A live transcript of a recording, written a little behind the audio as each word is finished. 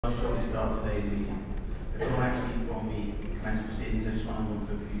will shortly start today's meeting. Before actually formally commence proceedings, I just want to run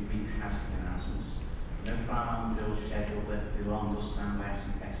through a few brief housekeeping announcements. No fire alarm drills scheduled, if the alarm does sound, I ask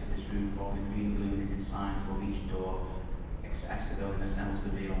you to exit this room following the green illuminated signs above each door. Exit the building, assemble to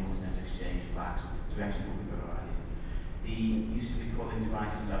the vehicle, and there's no exchange flags, so we actually will be provided. The use of recording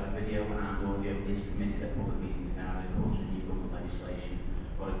devices, either video and audio, is permitted at public meetings now in accordance with new government legislation.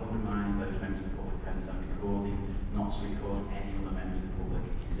 But I would remind those members of the public present on recording not to record any other members of the public.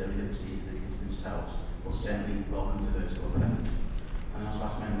 It is only the procedure that gives themselves, but certainly welcome to those who are present. And also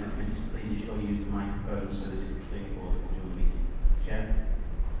ask members of the committee to please ensure you use the microphone so this is clearly audible during the meeting. Chair.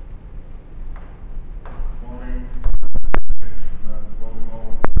 Good morning. Welcome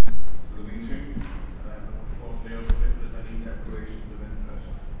all to the meeting. Formally open if there's any declarations of interest.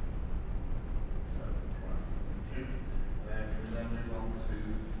 Right, thank you. Can we then move on to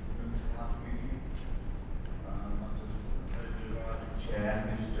the last meeting? Chair,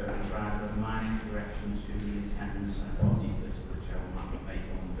 Mr. Advisor, the minor corrections to the attendance and apologies list which I will not make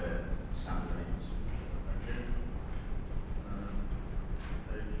under standard names. Thank you.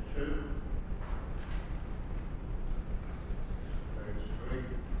 Page 2. Page 3.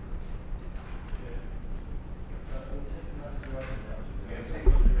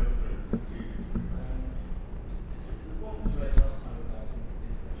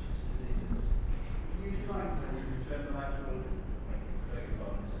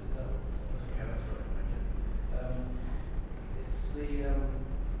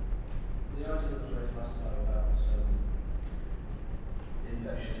 The item that was raised last time about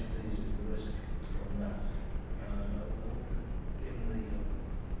infectious diseases, the risk from that. Given the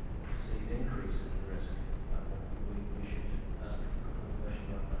seen increase in the risk, we should ask a couple of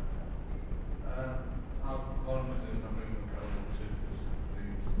questions about that. Our government is not moving code to the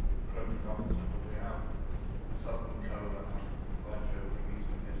protocol that we have. Southern code, I'm quite sure we need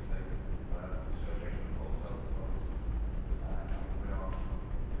to yesterday, association of all health authorities. We are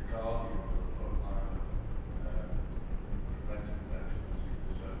the guardian of the frontline preventing infectious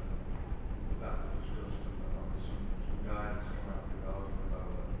diseases. So that was discussed and there's some guidance come out regarding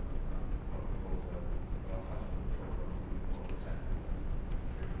about protocol that our hospital program for the technical.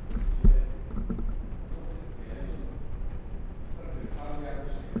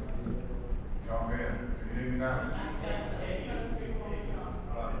 Can't hear. Can you hear me now?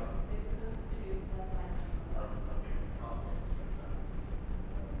 Right.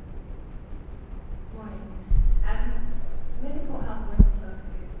 Morning. Medical health working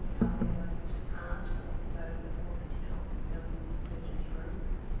closely with public health and also the Liverpool City Council's own emergency group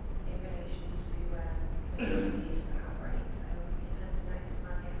in relation to disease outbreaks. We attended an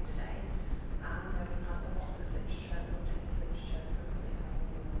exercise yesterday and we've had a lot of literature, intensive literature from public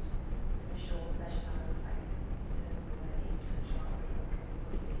health board to be sure that measures are in place in terms of any potential outbreak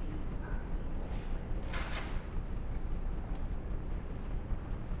of disease at seaports.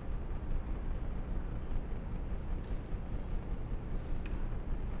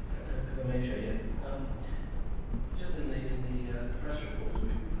 Just in the press reports,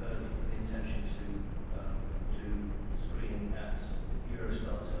 we've heard of the intention to screen at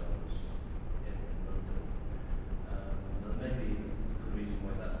Eurostar terminals in London. There may be a good reason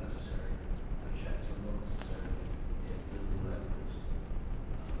why that's necessary to check, so not necessarily in Liverpool airports.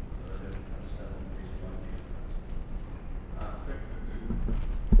 But I don't understand the reason why we do that. I think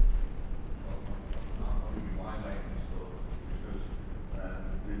I'll give you my main thought because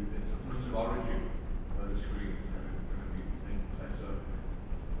it's a point of origin where the screen is going to be taking place. So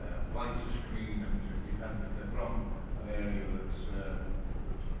flights are screened and depending if they're from an area that's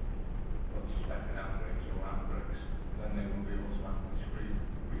got suspected outbreaks or outbreaks, then they will be automatically screened.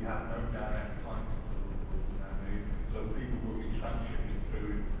 We have no direct flights to Liverpool Town Hall, so people will be transhipted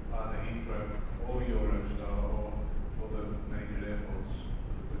through either Heathrow or Eurostar or other major airports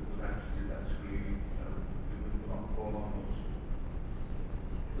that would actually do that screening. So it will not fall on us.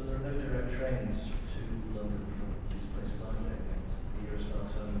 But there are no direct trains to London from these places, are there? The Eurostar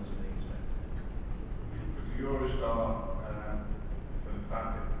terminals are being inspected. But the Eurostar, for the fact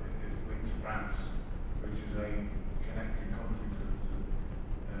that it links France, which is a connecting country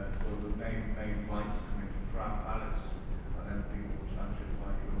for the main flights coming from Paris, and then people will transit by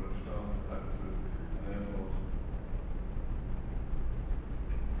Eurostar and go through an airport.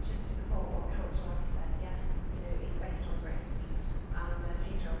 Just to support what Councillor Rocky said, yes, it's based on risk, and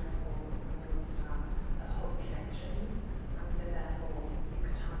Heathrow Airport and Eurostar are hub connections, and so therefore you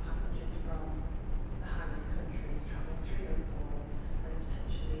could have passengers from the high-risk countries travelling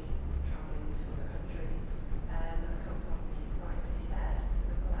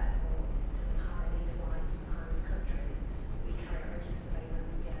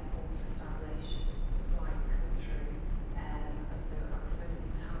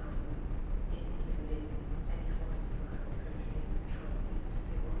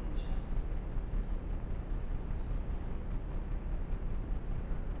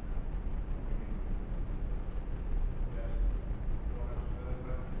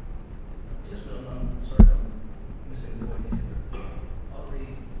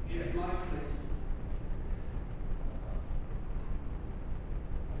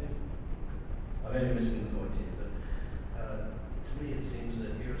may be missing the point here, but to me it seems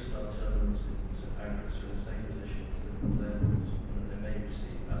that Eurostar terminals in St Pancras are in the same position as Liverpool airports, and that they may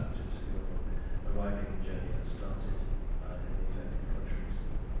receive passengers who are arriving in journeys that started in the affected countries.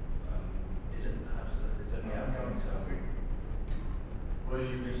 Is it perhaps that is there any outcome to Were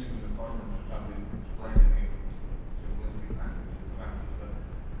you missing the point I'm just having explained it in simplistic language? The fact is that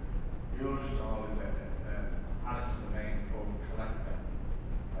Eurostar is Paris is the main form collector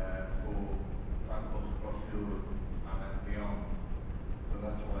for transport across Europe and then beyond. So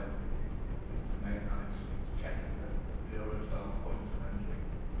that's why it's made and it's checking the Eurostar points of entry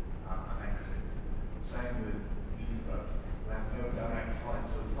and exit. Same with Heathrow. They have no direct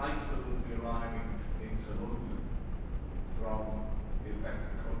flights. So flights that will be arriving into London from the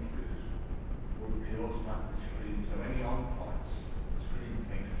affected countries would be automatically screened. So any on-flights, screening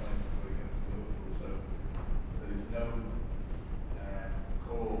takes place before you get to Liverpool. So there is no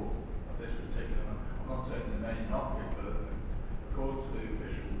call of this particular. I'm not saying there may not be, but according to the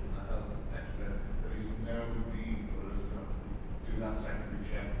official health expert, there is no need for us to do that secondary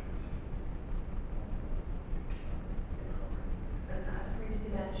check. And as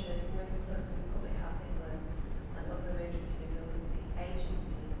previously mentioned, when we discussed with Public Health England and other emergency resiliency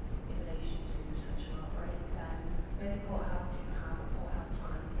agencies in relation to potential outbreaks, Mersey Port Health do have a port health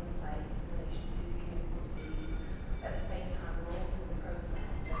plan in place in relation to communicable disease. At the same time, we're also in the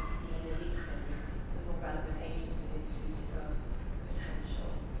process of being a meeting with all relevant agencies to discuss the potential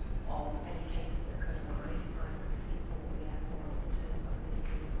of any cases that could arise either at the seaport or the airport in terms of the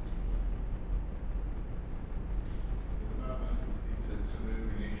communicable disease. At the moment, it's a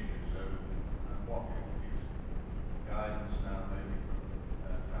moving issue, so what is guidance now maybe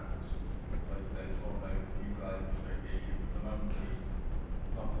practice like they thought new guidance may be issued at the moment is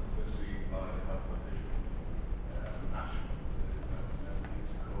not foreseen by the health official national. There's no need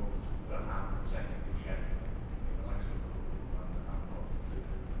to call but have a secondary check in the likes of Liverpool and what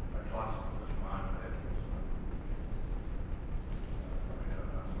a class as minor airports. I mean,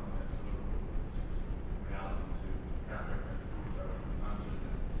 that's not necessarily reality to Catherine and Heathrow and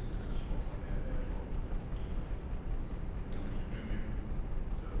Manchester. It's a small airport.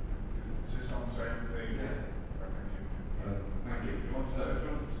 So, is this on the same thing? Yeah. Thank you. Do you want to say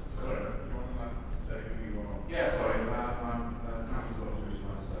who you are? Yeah, sorry, I'm Councillor Dr.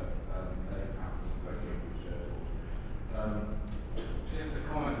 Myself, Councillor for Liverpool Town. Just a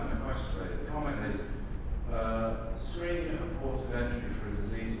comment and a question. The comment is, screening at a port of entry for a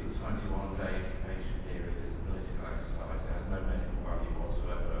disease with a 21-day incubation period is a political exercise. It has no medical value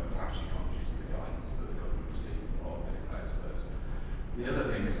whatsoever, and it's actually contrary to the guidance that the government received from a lot of medical experts. The other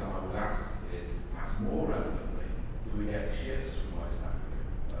thing is that I would ask is, perhaps more relevantly, do we get ships from West Africa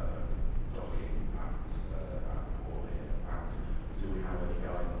docking at port here, and do we have any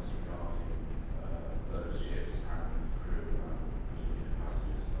guidance regarding those ships and crew and presumably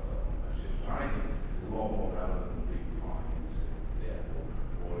passengers on those ships? Which I think is a lot more relevant than people flying into the airport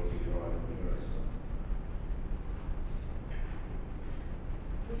or indeed arriving in Eurostar.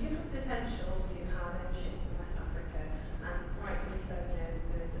 We do have potential to have ships from West Africa, and rightfully so, there is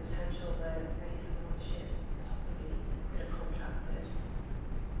the potential that maybe someone on the ship possibly could have contracted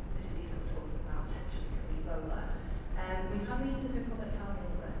the disease that we're talking about, potentially could be Ebola. We've had meetings with Public Health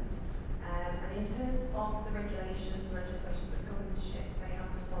England, and in terms of the regulations and legislation that governs ships, they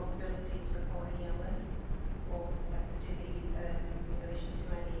have responsibility to report any illness or suspected disease in relation to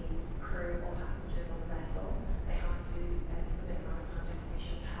any crew or passengers on the vessel. They have to submit a maritime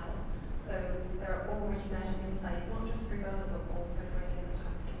declaration of health. So there are already measures in place, not just for Ebola, but also for any other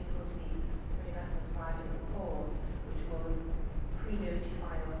types of communicable disease for any vessels arriving at the port, which will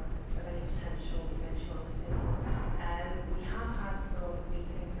pre-notify us of any potential eventuality. We have had some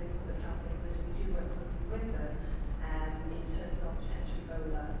meetings with Public Health England, and we do work closely with them in terms of potential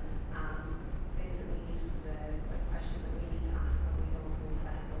Ebola and things that we need to observe, like questions that we need to ask when we go on board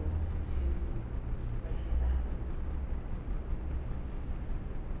vessels to make an assessment.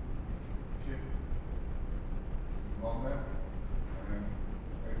 Thank you. Move on then.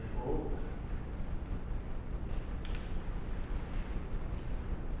 Page 4.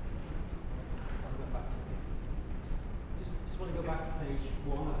 I'll go back to just want to go back to page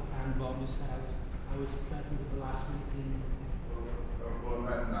 1 of the plan Bob just out. I was present at the last meeting. We'll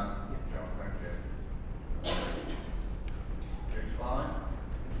amend that, John, thank you. Page 5.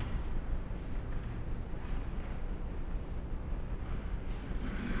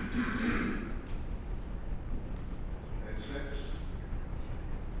 Page 6.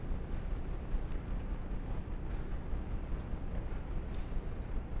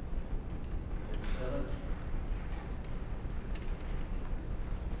 Page 7.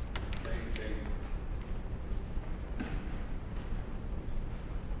 Page 8.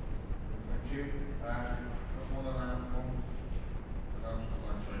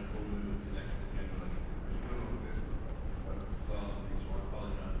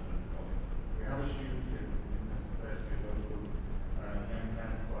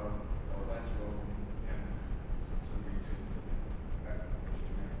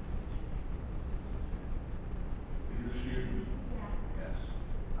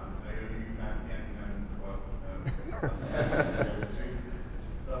 It's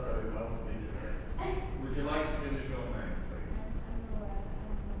not very well for me today. Would you like to give us your name, please?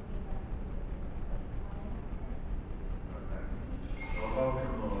 Okay. Well,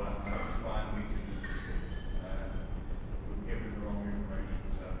 welcome, Laura. I hope you find meeting with you. We've given the wrong information,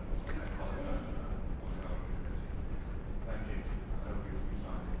 so I apologise for that on the Audit Committee. Thank you. I hope you'll be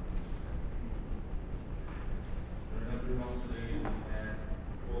fine. We're now moving on to the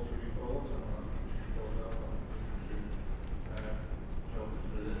quarter report. I want to report out on to Joe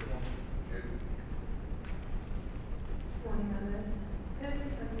to this one. Thank you. Morning, members. The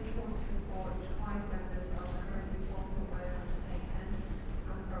purpose of this quarterly report is to advise members of the current enforcement work undertaken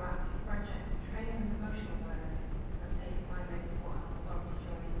and proactive projects of training and promotional work undertaken by Mersey Health Authority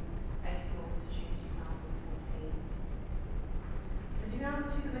during April to June 2014. With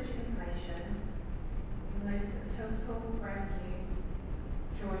regards to the budget information, you'll notice that the total revenue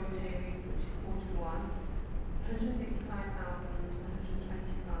during the period, which is quarter one, is £165,125.84.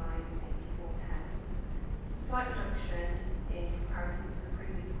 Slight reduction in comparison to the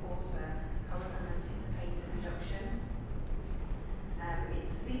previous quarter, however an anticipated reduction.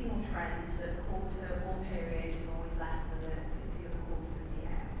 It's a seasonal trend that the quarter one period is always less than the other quarters of the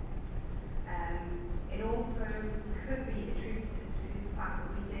year. It also could be attributed to the fact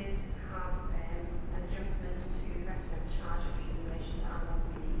that we did have an adjustment to resident charge fees in relation to annual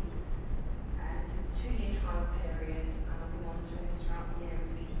feed. This is a 2-year trial period, and I'll be monitoring this throughout the year and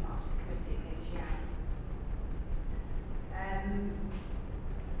feeding back to the committee at AGM.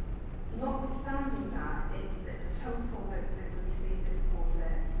 Notwithstanding that, the total that we received this quarter,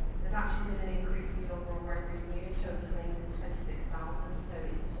 there's actually been an increase in the overall revenue totaling 26,000, so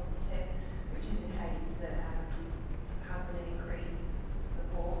it's positive, which indicates that there has been an increase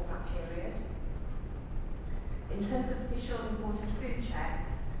for that period. In terms of official imported food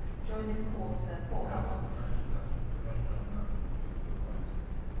checks, during this quarter, Port Health Officer.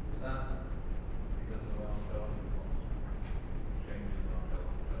 Is that because of our charging ones? Changing our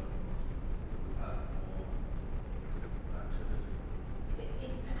charging ones? We've had more activity.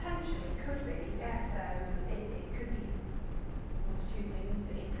 It potentially could be, yes. It could be one of two things.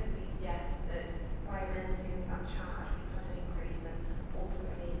 It could be, yes, that by amending that charge, we've had an increase and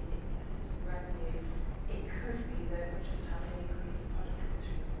ultimately it's assisted revenue. It could be that we just had an increase in policy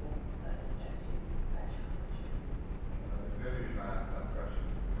through the board that's subject to fair charge. The only reason I asked that question,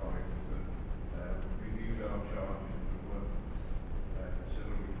 colleague, is that we reviewed our charges and we were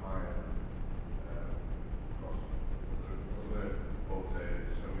considerably higher than across other port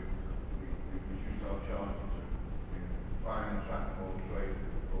areas, so we reduced our charges to try and attract more trade to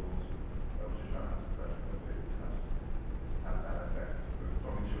the ports. I was just trying to ask the question, but it has had that effect. We're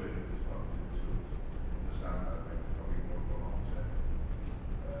probably too early at this point to understand that. I think it's probably more of a long-term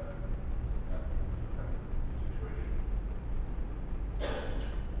situation.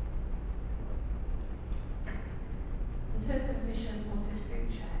 In terms of official imported food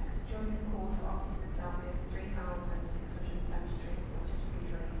checks, during this quarter, officers dealt with 3,673 reported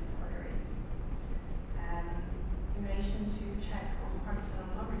food-related queries. In relation to checks on products of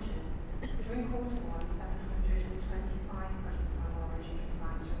origin, during quarter one, 725 products of origin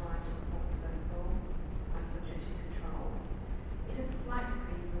consignments arrived at the port of Liverpool and subject to controls. It is a slight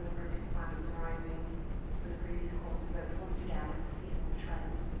decrease in the number of consignments arriving from the previous quarter, but once again, it's a seasonal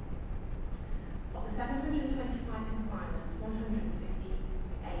trend. Of the 725 consignments, 158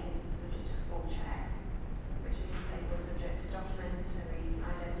 were subject to full checks, which means they were subject to documentary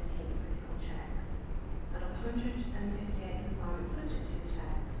identity and physical checks. And of 158 consignments subject to the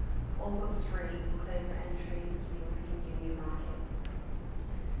checks, all but 3 were cleared for entry into the European Union markets.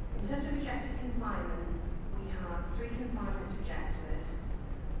 In terms of rejected consignments, we had 3 consignments rejected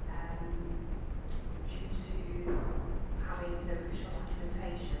due to having no official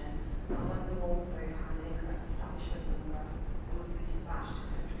documentation, and one of them also had an incorrect establishment number and must be dispatched to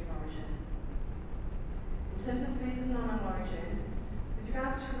the country of origin. In terms of foods of non-origin, with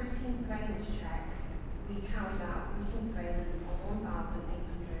regards to routine surveillance checks, we carried out routine surveillance on 1,825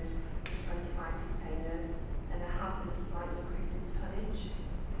 containers, and there has been a slight increase in tonnage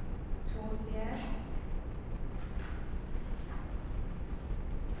towards the year.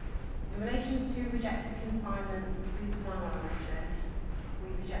 In relation to rejected consignments of foods of non-origin,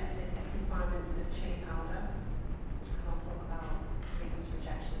 we rejected a consignment of chili powder, and I'll talk about reasons for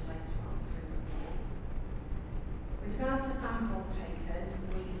rejections later on through the report. With regards to samples taken,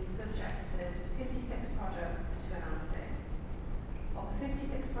 we subjected 56 products to analysis. Of the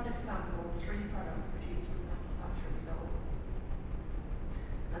 56 products sampled, 3 products produced unsatisfactory results,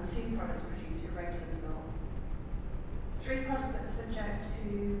 and 2 products produced irregular results. 3 products that were subject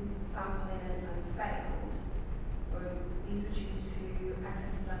to sampling and failed These were due to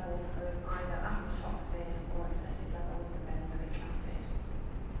excessive levels of either aflatoxin or excessive levels of benzoic acid.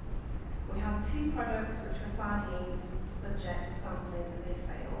 We have two products which were sardines subject to sampling and they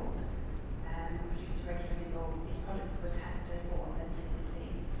failed, produced irregular results. These products were tested for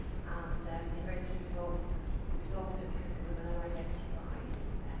authenticity and irregular results resulted because there was an unidentified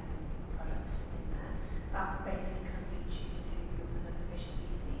product in there. That basically could be due to another fish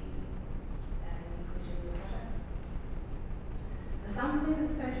species included in the product. The sampling of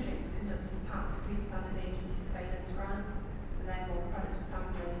the soda drinks were conducted as part of the Food Standards Agency surveillance grant, and therefore the products for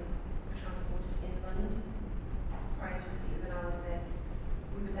sampling were transported inland prior to receipt of analysis.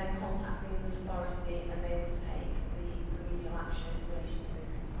 We would then contact the Inland Authority and they would take the remedial action in relation to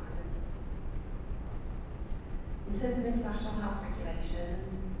those consignments. In terms of international health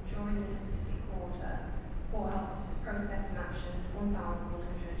regulations, during this specific quarter, Port Health Officers processed and actioned 1,139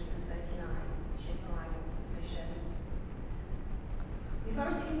 ship arrival submissions. The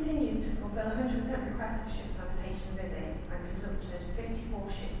authority continues to fulfil 100% requests for ship sanitation visits and conducted 54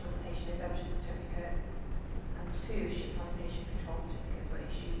 ship sanitation exemption certificates and 2 ship sanitation control certificates were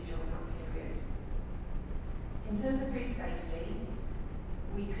issued during that period. In terms of food safety,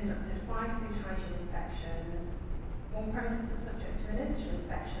 we conducted 5 food hygiene inspections. 1 premises was subject to an initial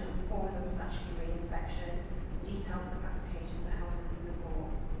inspection and 4 of them was actually re-inspection. Details of the classifications are held in the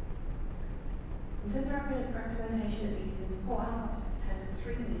report. In terms of representation at meetings, Port Health Officers attended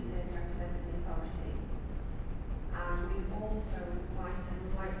 3 meetings representing the authority. And we also, as an item,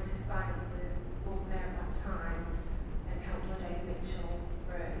 would like to thank the Lord Mayor at that time, Councillor David Mitchell,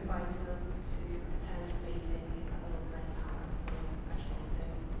 for inviting us to attend the meeting at the Lord Mayor's Tower for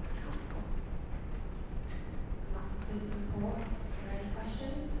Metropolitan Council. And that concludes the report. Are there any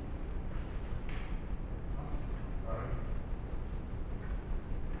questions?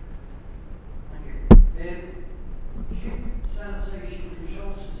 Thank you. Ship sanitation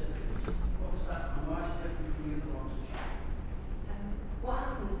control certificate, what's that and why is it different from the other ones? What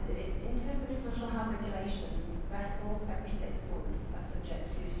happens in terms of international health regulations, vessels every 6 months are subject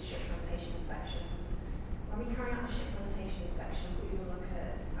to ship sanitation inspections. When we carry out a ship sanitation inspection, we will look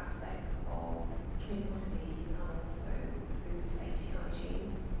at aspects of communicable disease and also food safety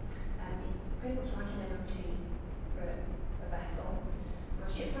hygiene. It's pretty much like an MOT for a vessel.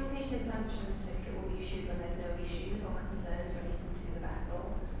 Now, ship sanitation exemption certificate will be issued when there's no issues or concerns relating to the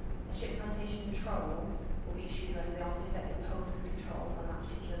vessel. A ship sanitation control will be issued when the officer imposes controls on that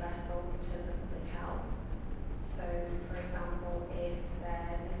particular vessel in terms of public health. So, for example, if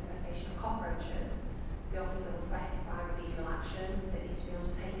there's an infestation of cockroaches, the officer will specify remedial action that needs to be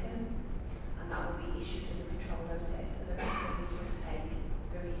undertaken, and that will be issued in the control notice, and the vessel will need to undertake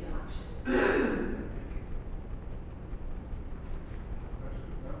remedial action.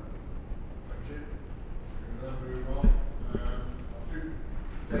 Thank you. Very well. I'll do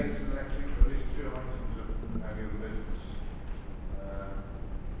dates for next week for these 2 items of any other business.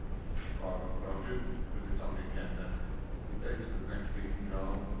 I'll do with it on the agenda. The dates for the next meeting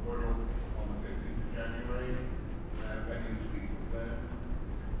are Royal on the 15th of January, venue to be confirmed,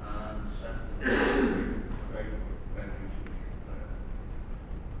 and 2nd of April, venue to be confirmed.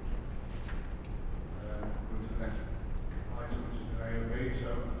 Go to the next item, which is an AOB. So,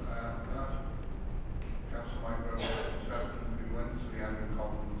 Council Micro, we went to the annual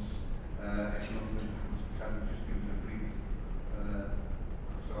conference in London, and just give us a brief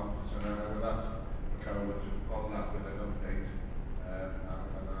synopsis, and with that, Carol will follow that with an update and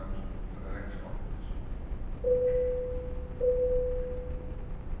announcement for the next conference.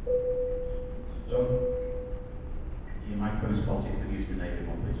 John, your microphone is faulty. Could you use the neighbouring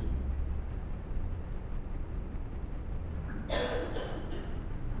one, please?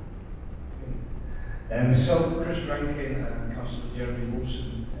 Myself, Chris Rankin and Councillor Jeremy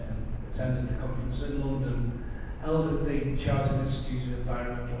Wilson attended the conference in London, held at the Chartered Institute of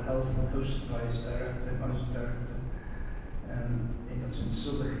Environmental Health and hosted by its managing director, Ingleton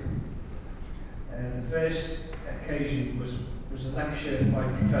Southwark. The first occasion was a lecture by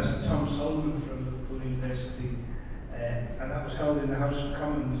Professor Tom Solomon from Liverpool University, and that was held in the House of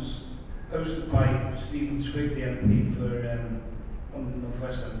Commons, hosted by Stephen Twigg, the MP for one of the North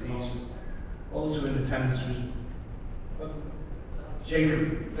West MPs. Also in attendance was Jacob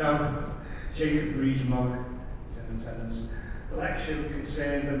Rees-Mogg was in attendance. The lecture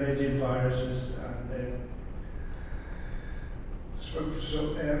concerned emerging viruses and spoke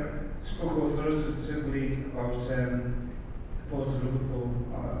authoritatively about the Port of Liverpool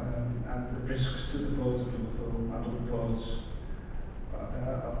and the risks to the Port of Liverpool and other ports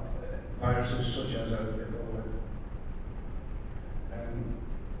viruses such as Ebola.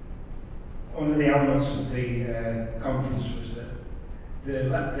 one of the elements of the conference was that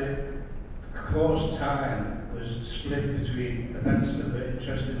the course time was split between events that were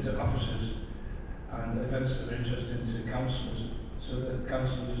interesting to officers and events that were interesting to councillors, so that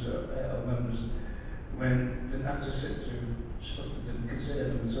councillors or members didn't have to sit through stuff that didn't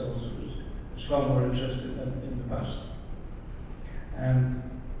concern them at all, so it was far more interesting than in the past.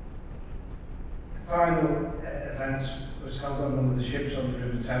 The final event was held on one of the ships on the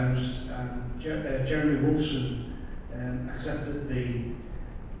River Thames, and Jeremy Wolfson accepted the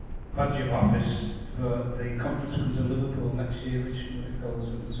badge of office for the conference coming to Liverpool next year, which Nicole is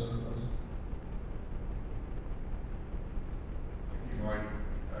going to talk about. Thank you, Mike.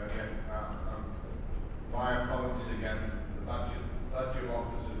 My apologies again. The badge of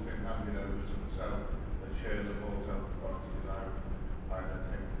office has been handed over to myself as chair of the Board of Health Authority, because I then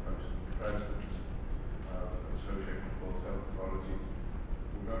take the post of the president of the Association of Board of Health Authorities.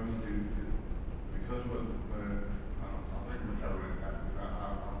 We're going to do, because I'll bring Michaela in that, because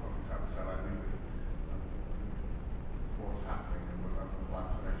I'll probably have to tell everybody what's happening and what the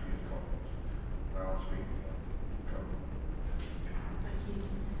plan for next year's conference. I'll speak to them. Thank you.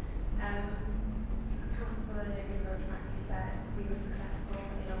 As Councillor David Roach rightly said, we were successful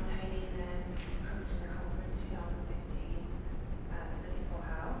in obtaining hosting the conference 2015 at Liverpool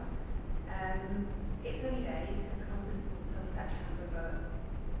Town Hall. It's early days because the conference is until September, but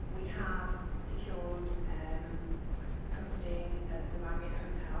we have secured hosting at the Marriott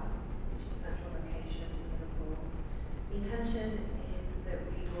Hotel, which is a central location in Liverpool. The intention is that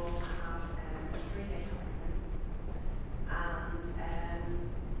we will have a 3-day conference, and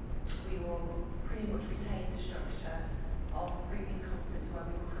we will pretty much retain the structure of the previous conference, where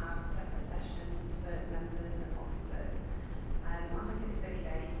we will have separate sessions for members and officers. As I said, it's early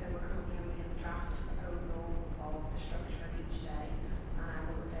days, so we're currently only in the draft proposals of the structure of each day, and I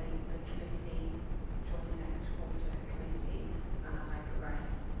will update the committee during the next quarter committee, and as I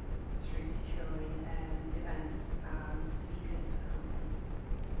progress through securing events and speakers for the conference.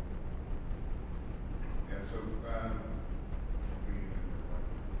 Yeah, so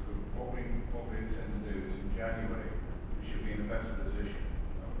what we intend to do is in January we should be in a better position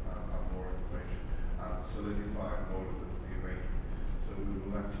and have more information and solidify more of the arrangement. So we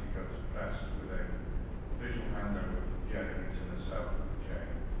will actually go to press with a official handover from Jeremy to myself and the chair,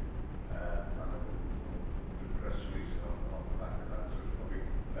 and then we'll do a press release on the back of that. So it's probably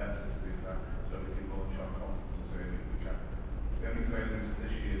better to do that so we can launch our conference as early as we can. The only failure is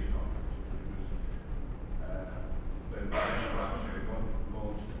this year's conference, which was the initial actually wasn't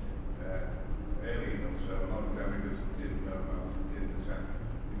launched early enough, so a lot of delegates didn't know about it, didn't attend.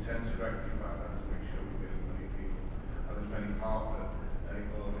 We tend to rectify that to make sure we get as many people and as many partner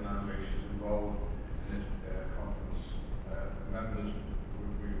organisations involved in this conference. Members,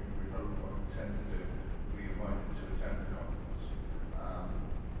 we hope what we tend to do, we invite them to attend the conference.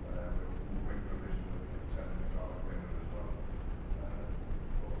 We'll make provision that we can attend the garlic dinner as well.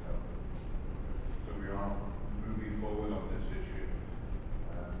 So we are moving forward on this issue.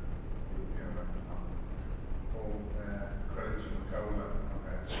 All credit to Nicola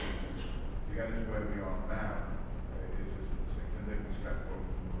to get us where we are now is a significant step forward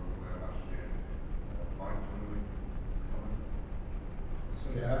from where we were last year. Mike, do you want to comment?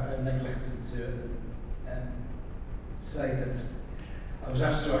 Sorry, I neglected to say that I was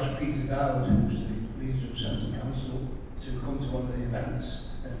asked to ask Peter Dowd, who's the leader of Central Council, to come to one of the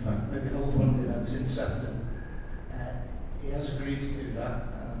events, in fact maybe hold one of the events in Sefton. He has agreed to do that,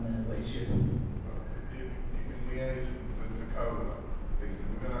 and we should. You can liaise with Nicola, because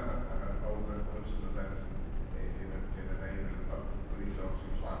we're going to hold a host of events in a neighbourhood. The police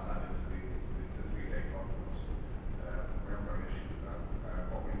obviously plan that into the 3-day conference. We haven't got an issue with that.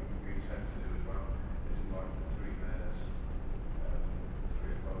 What we intend to do as well is invite the 3 mayors from the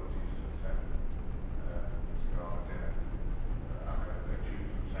 3 authorities to attend the gala dinner. And if they choose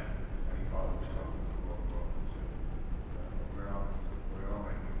to attend any part of this conference, we're welcome to. We are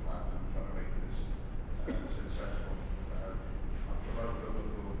making plans and trying to make this successful. I promote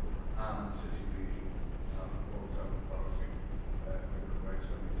Liverpool and the City Region and the Board of Health Authority in the way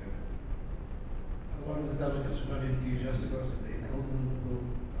so we do. A lot of the delegates are very enthusiastic about it being held in Liverpool.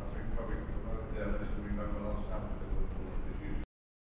 I think probably a lot of the delegates we remember last time